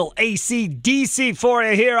 Little AC/DC for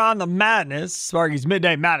you here on the Madness. Sparky's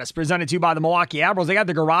Midday Madness, presented to you by the Milwaukee Admirals. They got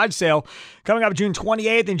the garage sale coming up June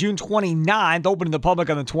 28th and June 29th, open to the public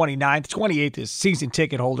on the 29th. 28th is season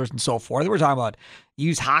ticket holders and so forth. We're talking about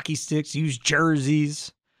used hockey sticks, used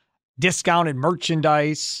jerseys, discounted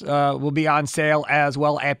merchandise will be on sale as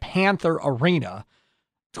well at Panther Arena,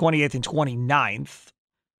 28th and 29th.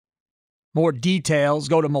 More details,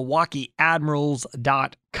 go to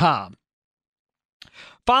MilwaukeeAdmirals.com.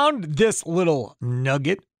 Found this little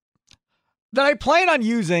nugget that I plan on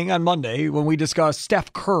using on Monday when we discuss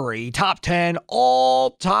Steph Curry, top 10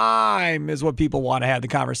 all time is what people want to have the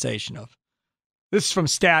conversation of. This is from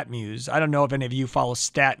StatMuse. I don't know if any of you follow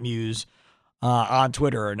StatMuse on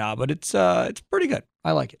Twitter or not, but it's pretty good.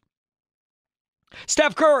 I like it.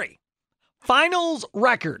 Steph Curry, finals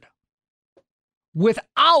record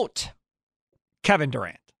without Kevin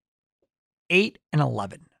Durant,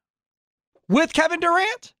 8-11. With Kevin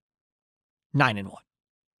Durant, 9-1.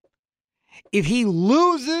 If he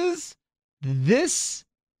loses this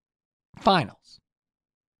finals,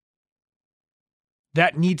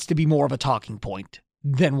 that needs to be more of a talking point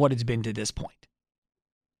than what it's been to this point.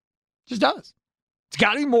 Just does. It's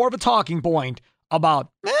got to be more of a talking point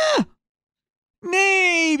about,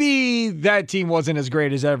 maybe that team wasn't as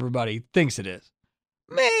great as everybody thinks it is.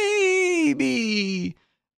 Maybe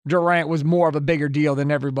Durant was more of a bigger deal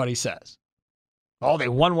than everybody says. Oh, they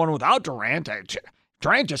won one without Durant.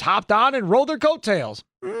 Durant just hopped on and rolled their coattails.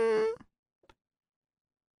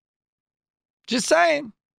 Just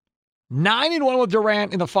saying. 9-1 with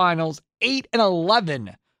Durant in the finals,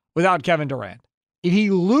 8-11 without Kevin Durant. If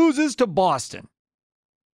he loses to Boston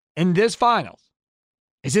in this finals,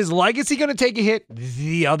 Is his legacy going to take a hit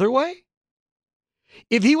the other way?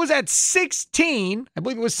 If he was at 16, I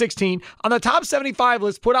believe it was 16, on the top 75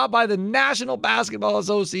 list put out by the National Basketball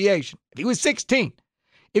Association, if he was 16,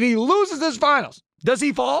 if he loses his finals, does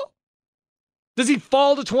he fall? Does he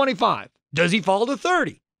fall to 25? Does he fall to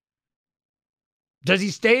 30? Does he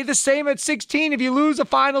stay the same at 16? If you lose the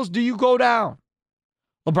finals, do you go down?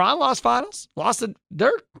 LeBron lost finals, lost to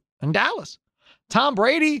Dirk in Dallas. Tom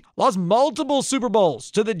Brady lost multiple Super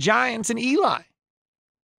Bowls to the Giants and Eli.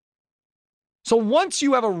 So once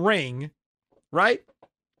you have a ring, right,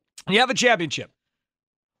 and you have a championship,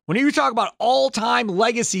 when you talk about all-time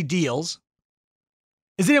legacy deals,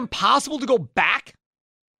 is it impossible to go back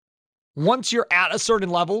once you're at a certain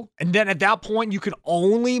level, and then at that point you can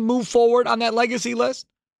only move forward on that legacy list?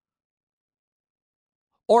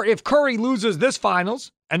 Or if Curry loses this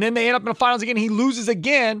finals, and then they end up in the finals again, he loses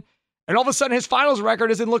again, and all of a sudden his finals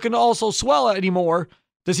record isn't looking to also swell anymore,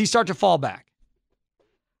 does he start to fall back?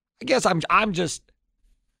 I guess I'm just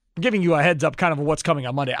giving you a heads up kind of what's coming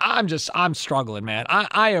on Monday. I'm struggling, man.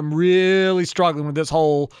 I am really struggling with this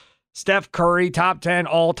whole Steph Curry top 10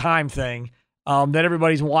 all-time thing that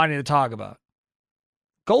everybody's wanting to talk about.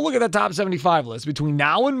 Go look at that top 75 list between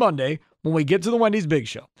now and Monday when we get to the Wendy's Big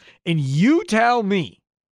Show. And you tell me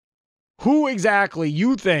who exactly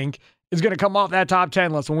you think is going to come off that top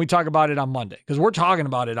 10 list when we talk about it on Monday. Because we're talking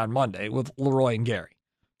about it on Monday with Leroy and Gary.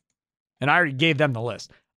 And I already gave them the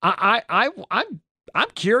list. I'm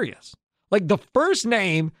curious. Like, the first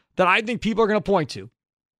name that I think people are going to point to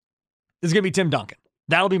is going to be Tim Duncan.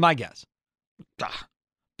 That'll be my guess.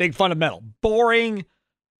 Big fundamental. Boring.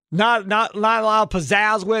 Not a lot of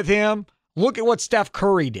pizzazz with him. Look at what Steph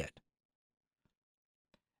Curry did.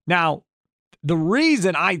 Now, the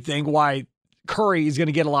reason I think why Curry is going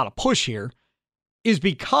to get a lot of push here is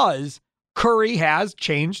because Curry has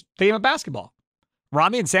changed the game of basketball.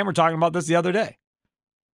 Rami and Sam were talking about this the other day.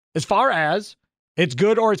 As far as it's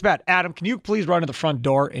good or it's bad. Adam, can you please run to the front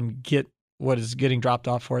door and get what is getting dropped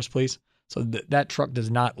off for us, please? So that truck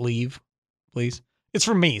does not leave, please. It's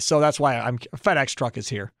for me, so that's why FedEx truck is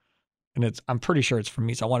here. And I'm pretty sure it's for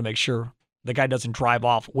me, so I want to make sure the guy doesn't drive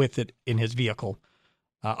off with it in his vehicle.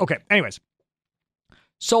 Okay, anyways.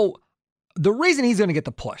 So the reason he's going to get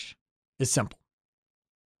the push is simple.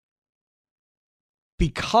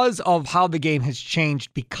 Because of how the game has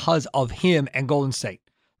changed because of him and Golden State.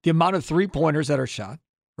 The amount of three-pointers that are shot,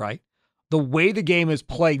 right? The way the game is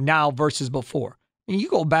played now versus before. And you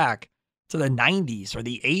go back to the 90s or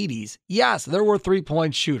the 80s. Yes, there were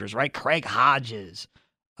three-point shooters, right? Craig Hodges,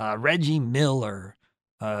 Reggie Miller,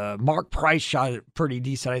 Mark Price shot it pretty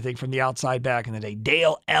decent, I think, from the outside back in the day.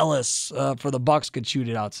 Dale Ellis for the Bucks could shoot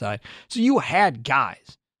it outside. So you had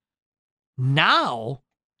guys. Now,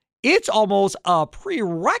 it's almost a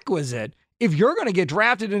prerequisite. If you're going to get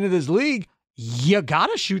drafted into this league, you got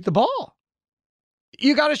to shoot the ball.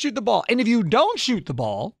 You got to shoot the ball. And if you don't shoot the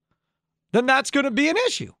ball, then that's going to be an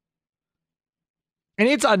issue. And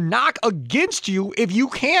it's a knock against you if you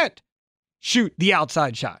can't shoot the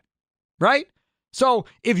outside shot, right? So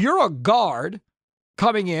if you're a guard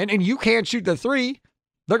coming in and you can't shoot the three,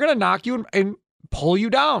 they're going to knock you and pull you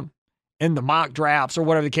down in the mock drafts or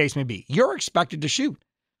whatever the case may be. You're expected to shoot.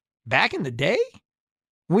 Back in the day,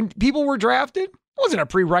 when people were drafted, it wasn't a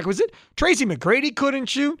prerequisite. Tracy McGrady couldn't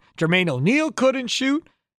shoot. Jermaine O'Neal couldn't shoot.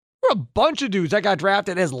 There were a bunch of dudes that got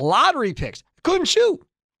drafted as lottery picks. Couldn't shoot.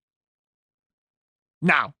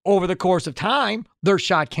 Now, over the course of time, their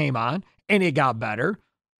shot came on and it got better.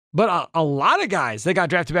 But a lot of guys that got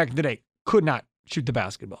drafted back in the day could not shoot the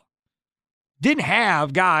basketball. Didn't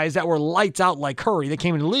have guys that were lights out like Curry that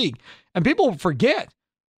came in the league. And people forget,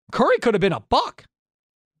 Curry could have been a buck.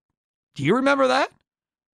 Do you remember that?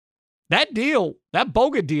 That deal, that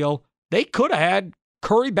Bogut deal, they could have had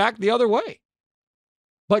Curry back the other way.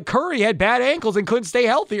 But Curry had bad ankles and couldn't stay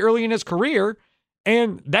healthy early in his career,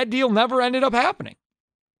 and that deal never ended up happening.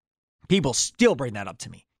 People still bring that up to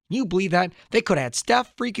me. Can you believe that? They could have had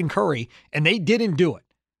Steph freaking Curry, and they didn't do it.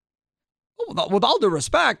 With all due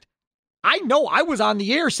respect, I know I was on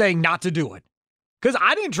the air saying not to do it because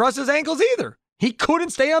I didn't trust his ankles either. He couldn't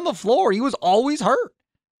stay on the floor. He was always hurt.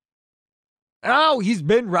 Now, he's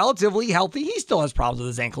been relatively healthy. He still has problems with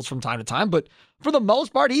his ankles from time to time, but for the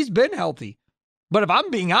most part, he's been healthy. But if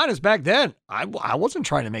I'm being honest, back then, I wasn't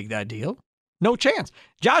trying to make that deal. No chance.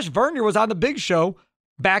 Josh Vernier was on the Big Show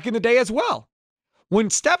back in the day as well.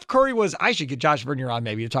 When Steph Curry was, I should get Josh Vernier on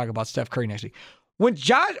maybe to talk about Steph Curry next week.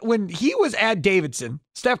 When he was at Davidson,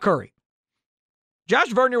 Steph Curry, Josh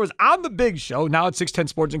Vernier was on the Big Show, now at 610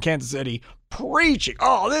 Sports in Kansas City, preaching,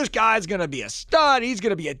 oh, this guy's going to be a stud. He's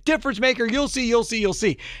going to be a difference maker. You'll see, you'll see, you'll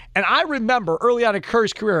see. And I remember early on in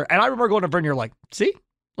Curry's career, and I remember going to Vernier like, see,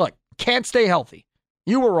 look, can't stay healthy.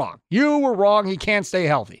 You were wrong. You were wrong. He can't stay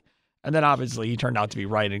healthy. And then obviously he turned out to be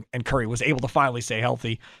right, and Curry was able to finally stay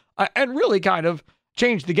healthy and really kind of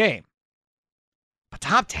change the game. But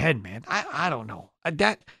top 10, man, I don't know.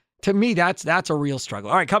 That to me, that's a real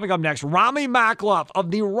struggle. All right, coming up next, Rami Makloff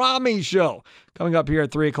of the Rami Show. Coming up here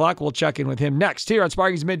at 3 o'clock, we'll check in with him next here on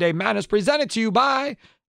Sparky's Midday Madness, presented to you by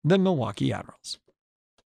the Milwaukee Admirals.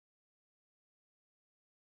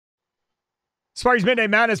 Sparky's Midday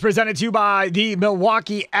Madness presented to you by the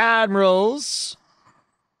Milwaukee Admirals.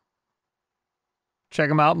 Check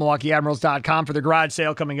them out, MilwaukeeAdmirals.com, for the garage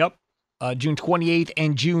sale coming up June 28th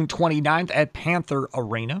and June 29th at Panther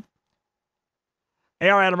Arena.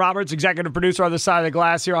 AR Adam Roberts, executive producer on the side of the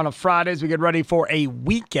glass here on a Friday as we get ready for a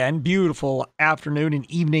weekend. Beautiful afternoon and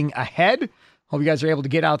evening ahead. Hope you guys are able to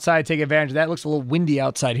get outside, take advantage of that. It looks a little windy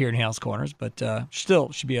outside here in Hales Corners, but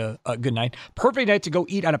still should be a good night. Perfect night to go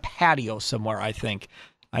eat on a patio somewhere, I think.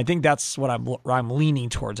 I think that's what I'm leaning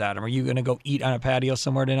towards, Adam. Are you going to go eat on a patio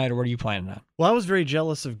somewhere tonight, or what are you planning on? Well, I was very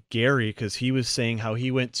jealous of Gary because he was saying how he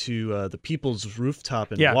went to the People's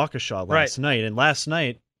Rooftop in Waukesha last night, and last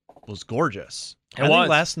night was gorgeous. I think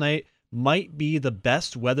last night might be the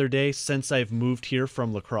best weather day since I've moved here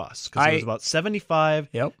from La Crosse, because it was about 75,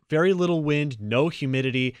 very little wind, no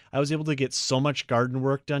humidity. I was able to get so much garden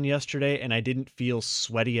work done yesterday, and I didn't feel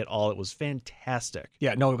sweaty at all. It was fantastic.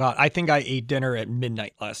 Yeah, no, God, I think I ate dinner at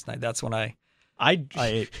midnight last night. That's when I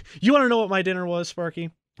ate. You want to know what my dinner was, Sparky?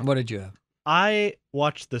 What did you have? I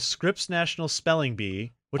watched the Scripps National Spelling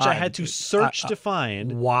Bee, which I had to search to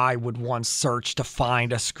find. Why would one search to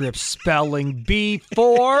find a Scripps Spelling Bee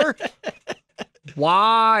for?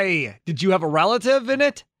 Why? Did you have a relative in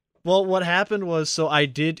it? Well, what happened was, so I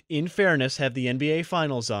did, in fairness, have the NBA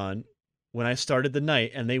Finals on when I started the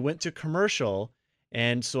night, and they went to commercial,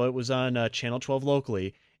 and so it was on Channel 12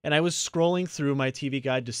 locally, and I was scrolling through my TV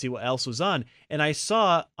guide to see what else was on, and I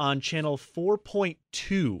saw on Channel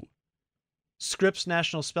 4.2 Scripps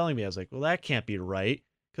National Spelling Bee. I was like, well, that can't be right,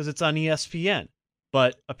 because it's on ESPN.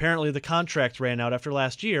 But apparently the contract ran out after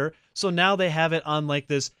last year, so now they have it on like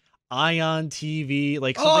this Ion TV,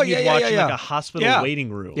 like something you'd watch in like a hospital waiting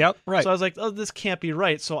room. Yep, right. So I was like, oh, this can't be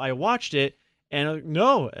right. So I watched it, and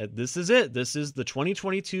no, this is it. This is the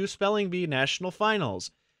 2022 Spelling Bee National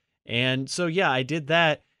Finals. And so, yeah, I did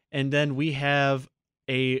that, and then we have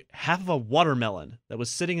a half of a watermelon that was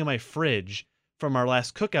sitting in my fridge from our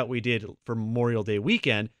last cookout we did for Memorial Day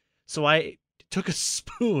weekend. So I took a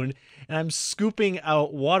spoon, and I'm scooping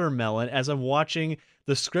out watermelon as I'm watching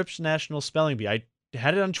the Scripps National Spelling Bee. I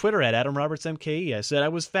had it on Twitter at Adam Roberts MKE. I said I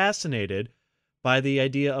was fascinated by the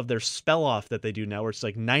idea of their spell off that they do now, where it's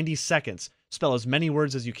like 90 seconds, spell as many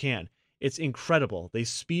words as you can. It's incredible. They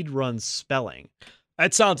speed run spelling.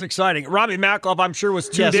 That sounds exciting. Rami Makloff, I'm sure, was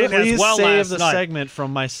tuned in please as well save last the night. segment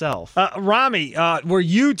from myself. Rami, were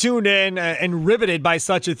you tuned in and riveted by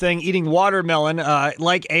such a thing, eating watermelon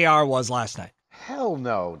like AR was last night? Hell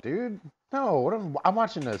no, dude. No, I'm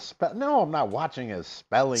watching No, I'm not watching a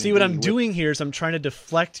spelling. See, what I'm doing here is I'm trying to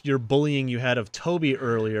deflect your bullying you had of Toby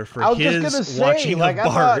earlier for his watching like, of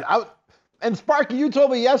Bart. And Sparky, you told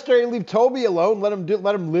me yesterday, leave Toby alone, let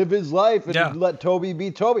him live his life, and let Toby be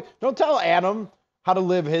Toby. Don't tell Adam how to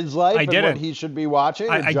live his life what he should be watching.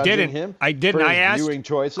 I didn't. Him I didn't. For I his asked. Viewing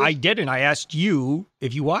choices. I didn't. I asked you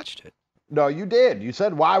if you watched it. No, you did. You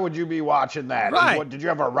said, "Why would you be watching that? Right. Did you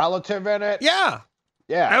have a relative in it?" Yeah.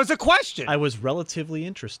 That was a question. I was relatively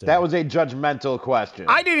interested. That was a judgmental question.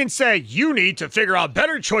 I didn't say you need to figure out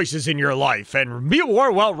better choices in your life and be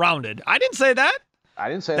more well-rounded. I didn't say that. I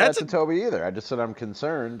didn't say that to Toby either. I just said I'm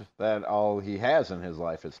concerned that all he has in his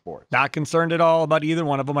life is sports. Not concerned at all about either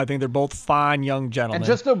one of them. I think they're both fine young gentlemen.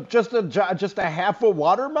 And just a half a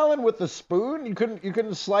watermelon with a spoon? You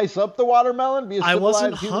couldn't slice up the watermelon? I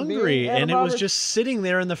wasn't hungry, and it was just sitting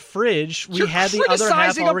there in the fridge. We had the other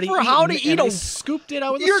half already eaten, and I scooped it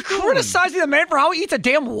out with a spoon. You're criticizing the man for how he eats a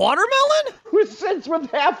damn watermelon? Who sits with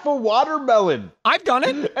half a watermelon? I've done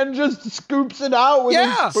it. And just scoops it out with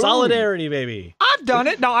a spoon. Solidarity, baby. I've done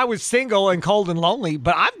it. No, I was single and cold and lonely,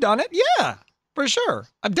 but I've done it. Yeah, for sure.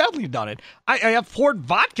 I've definitely done it. I have poured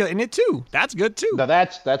vodka in it too. That's good too. No,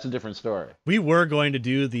 that's a different story. We were going to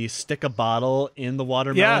do the stick a bottle in the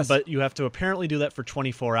watermelon, but you have to apparently do that for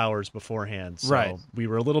 24 hours beforehand. So we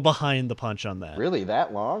were a little behind the punch on that. Really,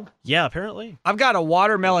 that long? Yeah, apparently. I've got a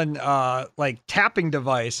watermelon like tapping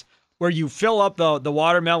device where you fill up the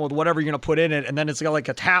watermelon with whatever you're gonna put in it, and then it's got like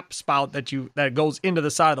a tap spout that goes into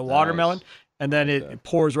the side of the watermelon. and then it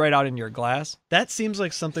pours right out in your glass. That seems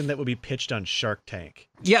like something that would be pitched on Shark Tank.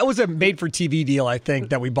 Yeah, it was a made-for-TV deal, I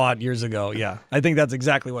think, that we bought years ago. Yeah, I think that's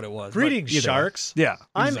exactly what it was. Greetings, sharks. Yeah.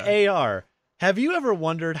 I'm AR. Have you ever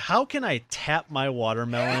wondered, how can I tap my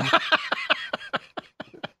watermelon?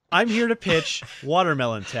 I'm here to pitch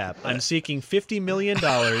Watermelon Tap. I'm seeking $50 million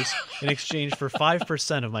in exchange for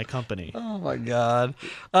 5% of my company. Oh, my God.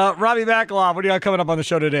 Robbie Bacaloff, what do you got coming up on the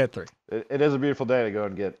show today at 3? It is a beautiful day to go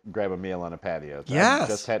and grab a meal on a patio.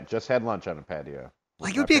 Yes. Just had lunch on a patio.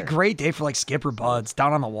 Like, it would be a great day for, like, Skipper Buds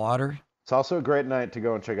down on the water. It's also a great night to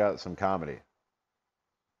go and check out some comedy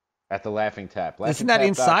at the Laughing Tap. Isn't that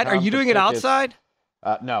inside? Are you doing it outside?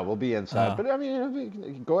 No, we'll be inside. But I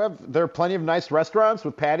mean, there are plenty of nice restaurants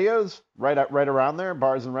with patios right around there,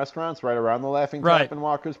 bars and restaurants right around the Laughing Tap and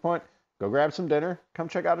Walker's Point. Go grab some dinner. Come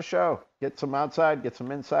check out a show. Get some outside, get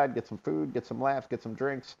some inside, get some food, get some laughs, get some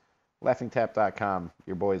drinks. LaughingTap.com.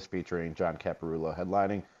 Your boys featuring John Caparulo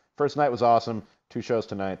headlining. First night was awesome. 2 shows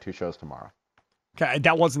tonight, 2 shows tomorrow. Okay,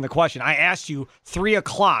 that wasn't the question. I asked you 3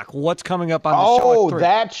 o'clock. What's coming up on the show at 3? Oh,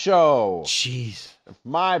 that show. Jeez.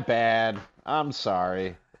 My bad. I'm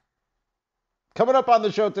sorry. Coming up on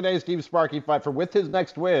the show today, Steve Sparky Pfeiffer. With his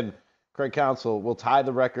next win, Craig Counsell will tie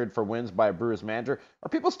the record for wins by a Brewers manager. Are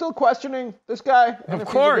people still questioning this guy? Of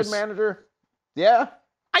course. He's a good manager? Yeah?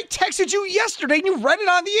 I texted you yesterday and you read it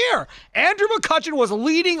on the air. Andrew McCutchen was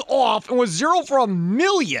leading off and was 0 for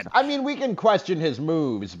 1,000,000. I mean, we can question his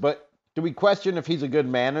moves, but do we question if he's a good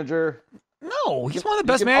manager? No, he's one of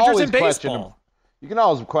the best managers in baseball. You can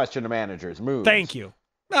always question a manager's moves. Thank you.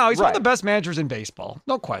 No, he's one of the best managers in baseball.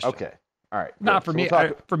 No question. Okay. All right. Not for me.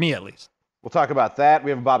 For me, at least. We'll talk about that.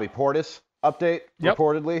 We have a Bobby Portis update,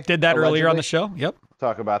 reportedly. Did that earlier on the show. Yep.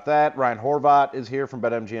 Talk about that. Ryan Horvat is here from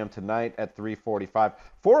BetMGM tonight at 3:45.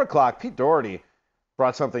 4 o'clock, Pete Doherty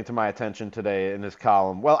brought something to my attention today in his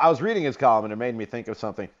column. Well, I was reading his column, and it made me think of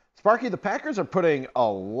something. Sparky, the Packers are putting a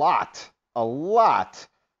lot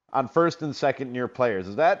on first and second year players.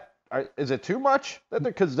 Is it too much?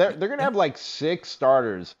 Because they're going to have like 6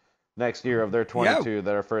 starters next year of their 22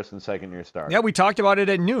 that are first and second year starters. Yeah, we talked about it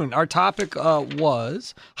at noon. Our topic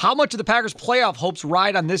was how much of the Packers' playoff hopes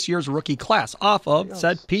ride on this year's rookie class off of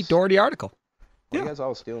said Pete Doherty article. You guys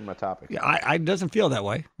all stealing my topic. Yeah, I doesn't feel that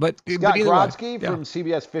way. But Scott Grodzki from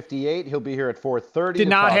CBS 58, he'll be here at 4:30. Did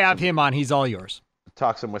not have him on. He's all yours.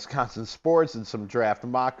 Talk some Wisconsin sports and some draft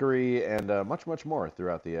mockery and much, much more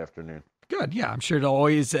throughout the afternoon. Good, yeah. I'm sure it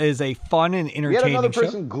always is a fun and entertaining show. We had another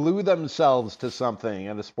person glue themselves to something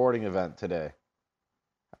at a sporting event today.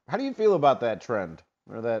 How do you feel about that trend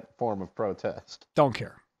or that form of protest? Don't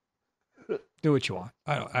care. Do what you want.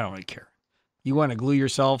 I don't really care. You want to glue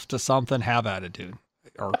yourself to something, have attitude.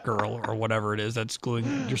 Or girl, or whatever it is that's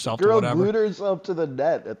gluing yourself to whatever. Girl glued herself to the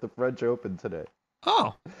net at the French Open today.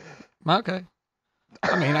 Oh, okay.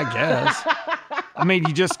 I mean, I guess. I mean,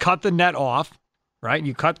 you just cut the net off. Right,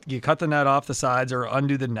 you cut the net off the sides or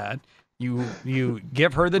undo the net. You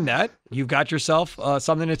give her the net. You've got yourself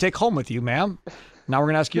something to take home with you, ma'am. Now we're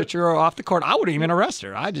gonna ask you to her off the court. I wouldn't even arrest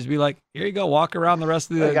her. I'd just be like, here you go, walk around the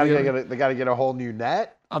rest of the. They gotta get a whole new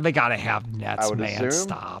net. Oh, they gotta have nets, man. Assume.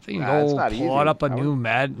 Stop. You go pull up a new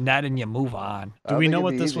net and you move on. Do we know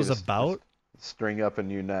what this was about? String up a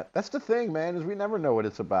new net. That's the thing, man. Is we never know what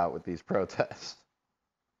it's about with these protests.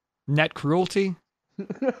 Net cruelty.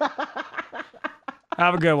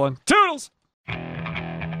 Have a good one. Toodles!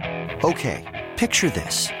 Okay, picture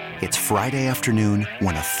this. It's Friday afternoon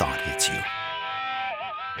when a thought hits you.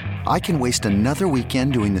 I can waste another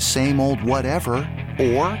weekend doing the same old whatever,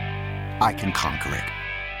 or I can conquer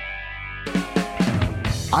it.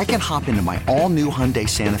 I can hop into my all-new Hyundai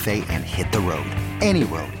Santa Fe and hit the road. Any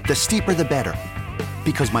road. The steeper, the better.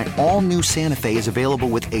 Because my all-new Santa Fe is available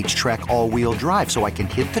with H-Track all-wheel drive, so I can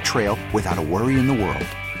hit the trail without a worry in the world.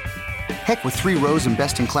 Heck, with 3 rows and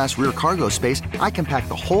best-in-class rear cargo space, I can pack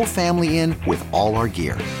the whole family in with all our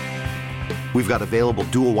gear. We've got available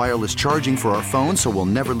dual wireless charging for our phones, so we'll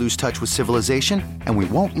never lose touch with civilization, and we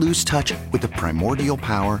won't lose touch with the primordial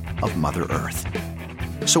power of Mother Earth.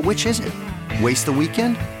 So which is it? Waste the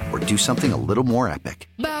weekend or do something a little more epic?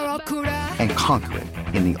 And conquer it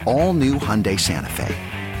in the all-new Hyundai Santa Fe.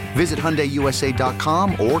 Visit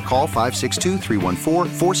HyundaiUSA.com or call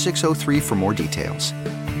 562-314-4603 for more details.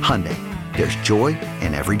 Hyundai, there's joy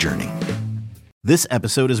in every journey. This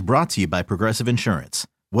episode is brought to you by Progressive Insurance.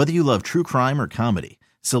 Whether you love true crime or comedy,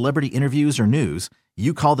 celebrity interviews or news,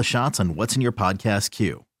 you call the shots on what's in your podcast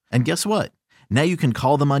queue. And guess what? Now you can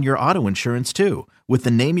call them on your auto insurance too with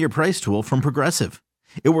the Name Your Price tool from Progressive.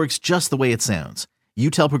 It works just the way it sounds. You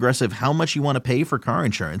tell Progressive how much you want to pay for car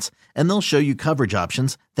insurance, and they'll show you coverage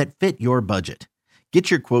options that fit your budget. Get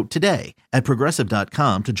your quote today at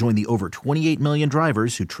Progressive.com to join the over 28 million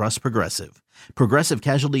drivers who trust Progressive. Progressive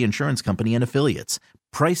Casualty Insurance Company and Affiliates.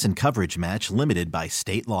 Price and coverage match limited by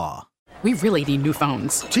state law. We really need new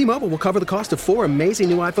phones. T-Mobile will cover the cost of 4 amazing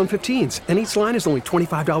new iPhone 15s, and each line is only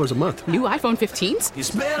 $25 a month. New iPhone 15s?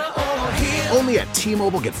 It's better over here. Only at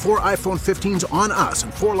T-Mobile, get 4 iPhone 15s on us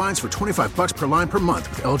and 4 lines for $25 per line per month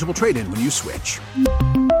with eligible trade-in when you switch.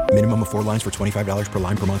 Minimum of 4 lines for $25 per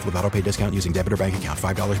line per month with autopay discount using debit or bank account.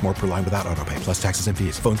 $5 more per line without autopay, plus taxes and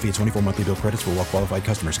fees. Phone fee at 24 monthly bill credits for well-qualified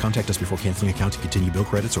customers. Contact us before canceling account to continue bill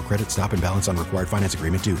credits or credit stop and balance on required finance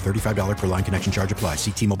agreement due. $35 per line connection charge applies.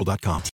 See T-Mobile.com.